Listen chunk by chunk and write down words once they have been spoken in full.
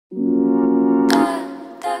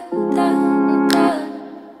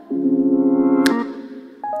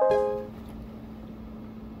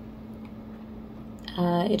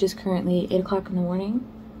It is currently 8 o'clock in the morning.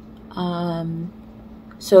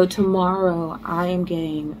 So tomorrow I am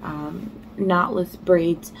getting knotless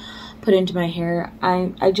braids put into my hair.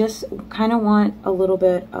 I just kind of want a little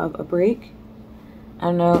bit of a break. I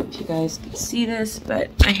don't know if you guys can see this, but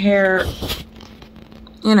my hair,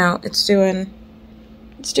 you know, it's doing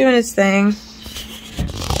its thing.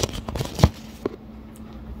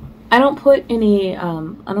 I don't put any, I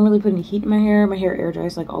don't really put any heat in my hair. My hair air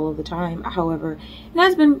dries like all of the time. However, it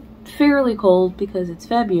has been fairly cold because it's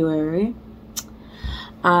February.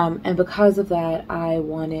 And because of that, I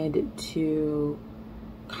wanted to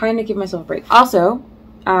kind of give myself a break. Also,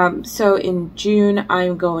 so in June,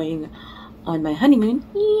 I'm going on my honeymoon.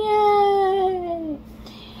 Yay!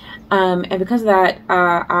 And because of that,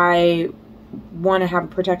 I want to have a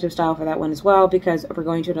protective style for that one as well, because we're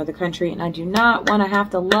going to another country and I do not want to have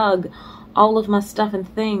to lug all of my stuff and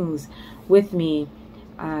things with me.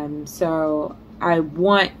 So I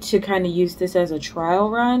want to kind of use this as a trial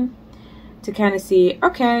run to kind of see,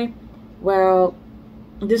 okay, well,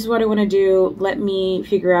 this is what I want to do. Let me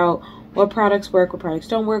figure out what products work, what products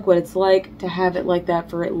don't work, what it's like to have it like that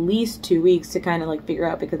for at least 2 weeks to kind of like figure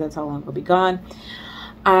out, because that's how long I'll be gone.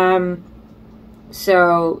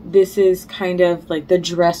 So this is kind of like the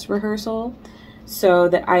dress rehearsal so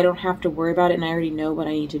that I don't have to worry about it and I already know what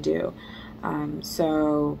I need to do.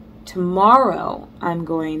 So tomorrow I'm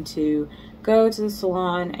going to go to the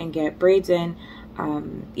salon and get braids in.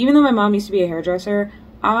 Even though my mom used to be a hairdresser,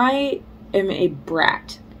 I am a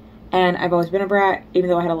brat. And I've always been a brat, even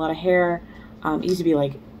though I had a lot of hair. It used to be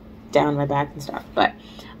like down my back and stuff. But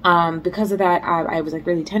because of that, I was like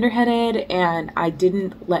really tender-headed and I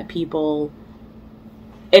didn't let people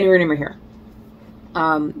anywhere near my hair,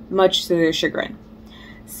 much to their chagrin.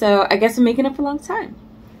 So I guess I'm making up for lost time.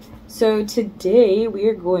 So today we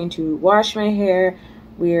are going to wash my hair.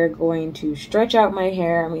 We are going to stretch out my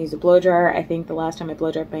hair. I'm gonna use a blow dryer. I think the last time I blow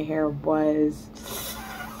dried my hair was,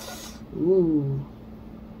 I don't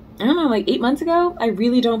know, like 8 months ago. I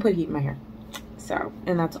really don't put heat in my hair. So,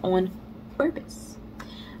 and that's on purpose.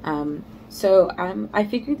 I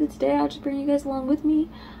figured that today I'll just bring you guys along with me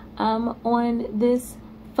on this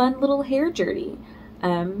fun little hair journey.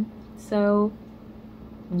 So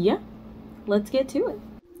yeah, let's get to it.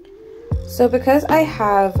 So because I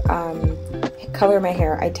have color in my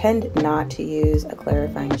hair, I tend not to use a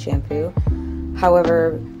clarifying shampoo.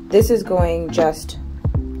 However, this is going just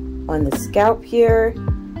on the scalp here.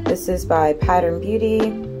 This is by Pattern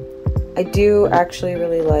Beauty. I do actually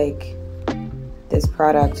really like this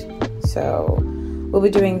product, so we'll be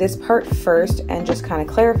doing this part first and just kind of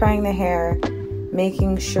clarifying the hair,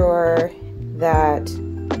 making sure that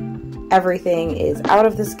everything is out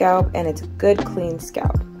of the scalp and it's a good clean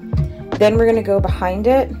scalp. Then we're going to go behind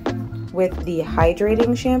it with the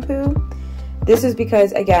hydrating shampoo. This is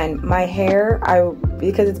because, again, my hair,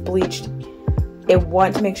 because it's bleached, I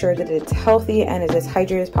want to make sure that it's healthy and is as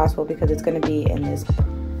hydrated as possible because it's going to be in this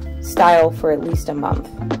style for at least a month.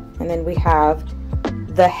 And then we have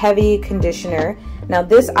the heavy conditioner. Now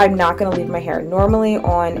this, I'm not going to leave my hair. Normally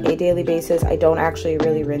on a daily basis, I don't actually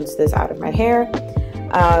really rinse this out of my hair.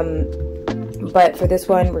 But for this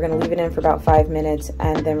one, we're going to leave it in for about 5 minutes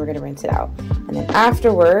and then we're going to rinse it out. And then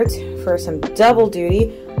afterwards, for some double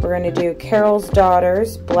duty, we're going to do Carol's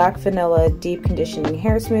Daughter's Black Vanilla Deep Conditioning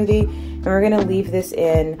Hair Smoothie. And we're going to leave this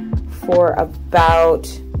in for about,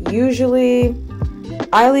 usually,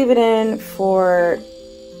 I leave it in for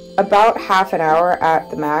about half an hour at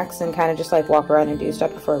the max and kind of just like walk around and do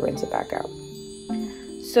stuff before I rinse it back out.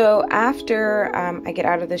 So after I get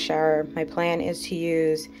out of the shower, my plan is to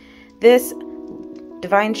use this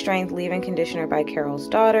Divine Strength Leave-In Conditioner by Carol's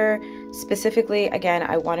Daughter. Specifically, again,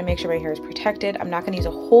 I want to make sure my hair is protected. I'm not going to use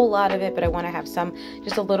a whole lot of it, but I want to have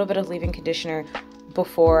just a little bit of leave-in conditioner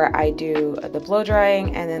before I do the blow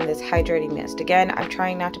drying, and then this hydrating mist. Again, I'm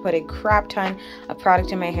trying not to put a crap ton of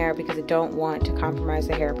product in my hair because I don't want to compromise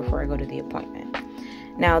the hair before I go to the appointment.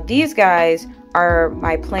 Now, these guys are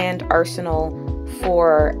my planned arsenal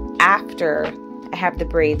for after I have the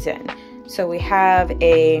braids in. So we have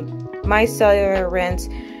a Micellar rinse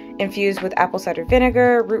infused with apple cider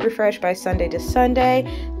vinegar, root refresh by Sunday to Sunday.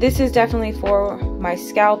 This is definitely for my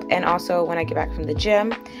scalp and also when I get back from the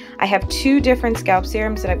gym. I have 2 different scalp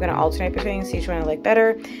serums that I'm going to alternate between, see which one I like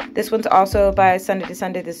better. This one's also by Sunday to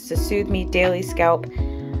Sunday. This is a Soothe Me Daily Scalp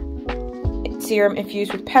Serum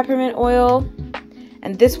infused with peppermint oil.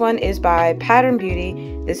 And this one is by Pattern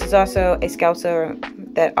Beauty. This is also a scalp serum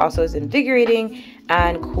that also is invigorating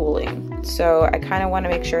and cooling. So I kind of want to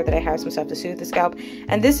make sure that I have some stuff to soothe the scalp.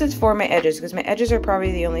 And this is for my edges, because my edges are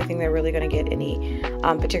probably the only thing that are really going to get any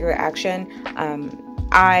particular action.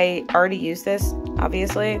 I already use this,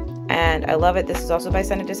 obviously, and I love it. This is also by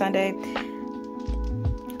Sunday to Sunday.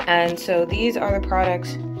 And so these are the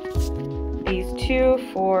products, these two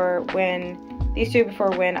before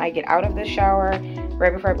when I get out of the shower,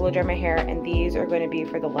 right before I blow dry my hair, and these are going to be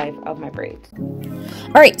for the life of my braids.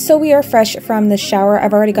 All right, so we are fresh from the shower.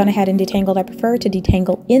 I've already gone ahead and detangled. I prefer to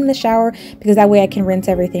detangle in the shower because that way I can rinse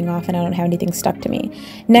everything off and I don't have anything stuck to me.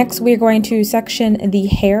 Next, we're going to section the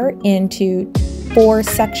hair into 4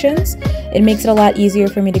 sections. It makes it a lot easier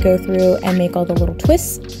for me to go through and make all the little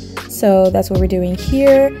twists. So that's what we're doing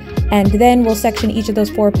here. And then we'll section each of those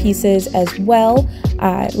 4 pieces as well.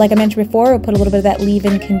 Like I mentioned before, we'll put a little bit of that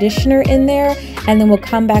leave-in conditioner in there, and then we'll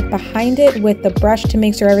come back behind it with the brush to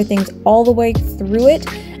make sure everything's all the way through it,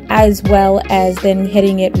 as well as then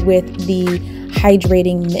hitting it with the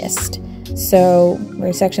hydrating mist. So we're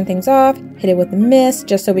going to section things off, hit it with the mist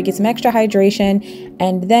just so we get some extra hydration,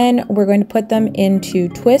 and then we're going to put them into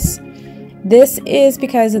twists. This is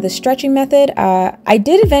because of the stretching method. I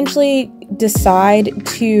did eventually decide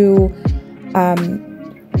to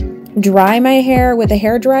dry my hair with a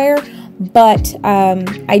hair dryer, but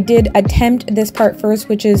I did attempt this part first,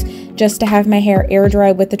 which is just to have my hair air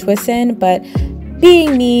dry with the twists in. But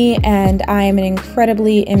being me, and I am an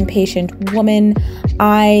incredibly impatient woman,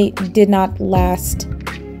 I did not last,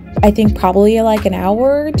 I think, probably like an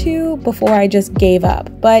hour or 2 before I just gave up.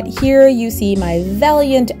 But here you see my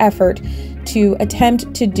valiant effort to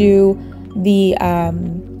attempt to do the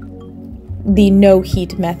no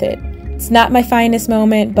heat method. It's not my finest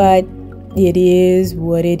moment, but it is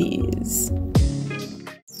what it is.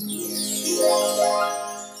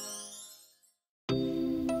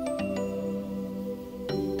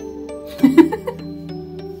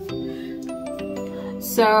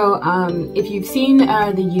 So if you've seen the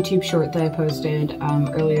YouTube short that I posted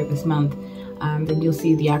earlier this month, then you'll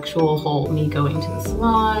see the actual whole me going to the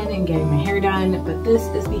salon and getting my hair done. But this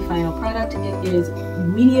is the final product. It is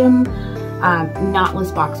medium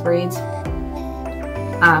knotless box braids.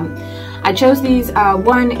 I chose these,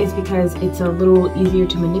 one is because it's a little easier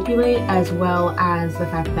to manipulate, as well as the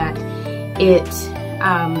fact that it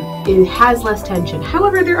has less tension.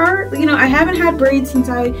 However, there are, I haven't had braids since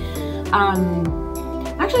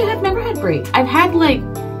actually I've never had braids. I've had like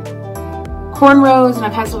cornrows and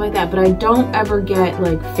I've had stuff like that, but I don't ever get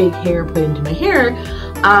like fake hair put into my hair,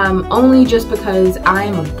 only just because I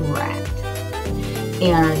am a brat.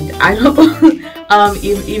 And I don't,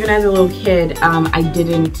 even as a little kid, I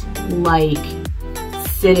didn't like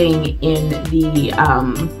sitting in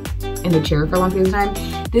the chair for a long period of time.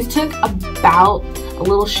 This took about a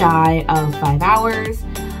little shy of 5 hours,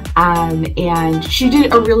 and she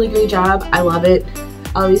did a really great job. I love it.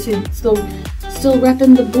 Obviously, still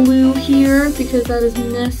repping the blue here because that is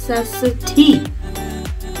necessity.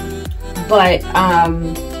 But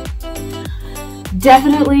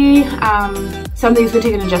definitely something's gonna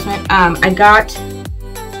take an adjustment. I got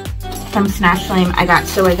from Snatch Flame, I got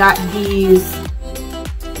these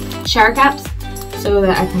shower caps so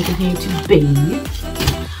that I can continue to bathe.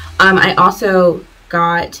 I also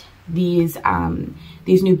got these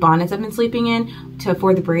new bonnets I've been sleeping in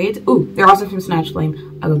for the braids. Ooh, they're also from Snatch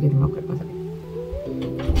Flame. I'll go get them real quick. 1 second.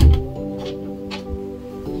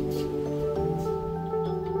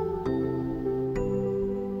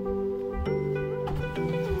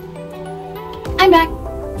 I'm back.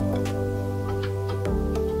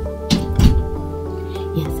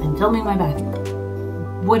 Yes, I'm filming my back.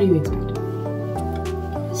 What do you expect?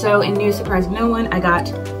 So in new surprise of no one, I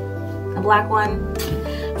got a black one,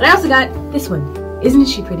 but I also got this one. Isn't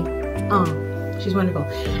she pretty? Oh, she's wonderful.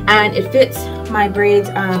 And it fits my braids,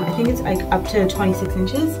 I think it's like up to 26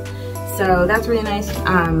 inches. So that's really nice.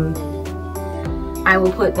 I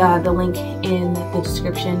will put the link in the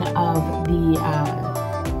description of the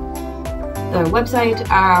website.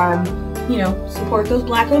 Support those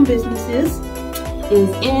black-owned businesses. Is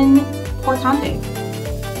in Portante.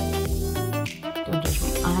 Don't judge me.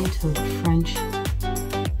 I took French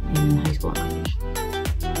in high school and college.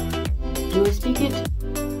 Do I speak it?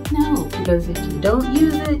 No, because if you don't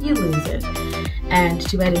use it, you lose it. And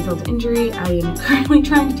to add insult to injury, I am currently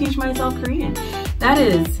trying to teach myself Korean. That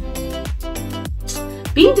is,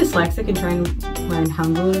 being dyslexic and trying to learn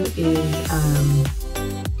Hangul is an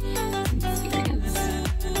experience.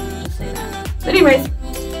 Just say that. But anyways,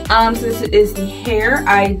 so this is the hair.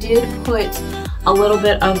 I did put a little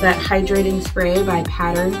bit of that hydrating spray by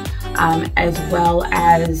Pattern, as well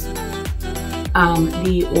as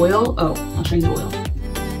the oil. Oh, I'll show you the oil.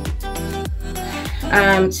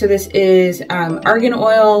 So this is Argan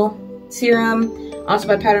Oil Serum, also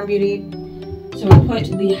by Pattern Beauty. So I put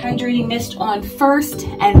the Hydrating Mist on first,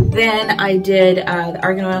 and then I did the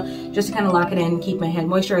Argan Oil just to kind of lock it in and keep my head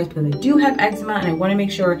moisturized, because I do have eczema and I want to make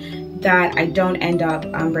sure that I don't end up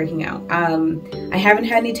breaking out. I haven't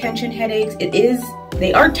had any tension headaches.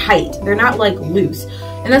 They are tight. They're not like loose.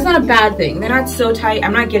 And that's not a bad thing. They're not so tight.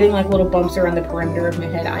 I'm not getting like little bumps around the perimeter of my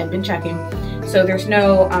head. I've been checking. So there's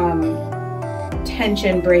no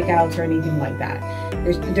tension breakouts or anything like that.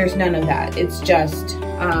 There's none of that. It's just,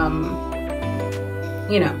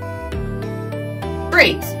 you know,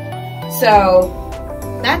 braids. So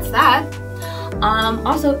that's that.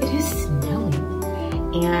 Also, it is snowing,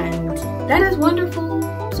 and that is wonderful,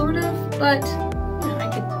 sort of, but you know, I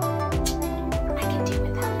could do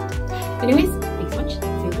without it. Anyways,